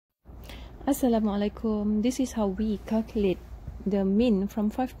Assalamualaikum. This is how we calculate the mean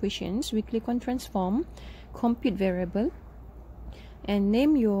from 5 questions. We click on transform, compute variable, and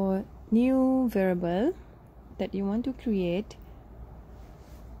name your new variable that you want to create.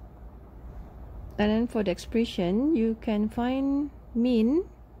 And then for the expression, you can find mean.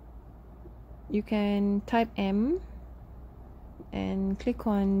 You can type M and click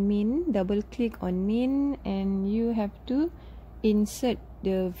on mean, double click on mean, and you have to insert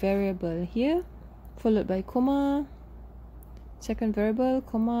the variable here, followed by comma, second variable,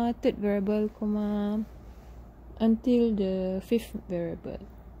 comma, third variable, comma, until the fifth variable,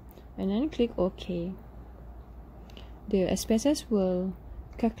 and then click OK. The SPSS will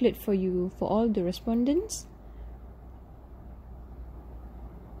calculate for you for all the respondents.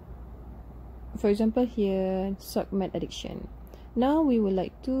 For example, here, salt math addiction. Now we would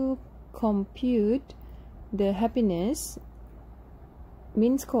like to compute the happiness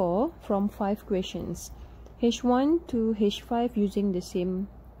mean score from 5 questions, H1 to H5, using the same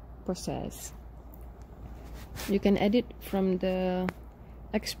process. You can edit from the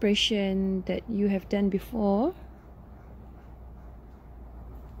expression that you have done before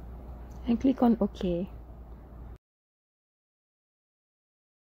and click on OK.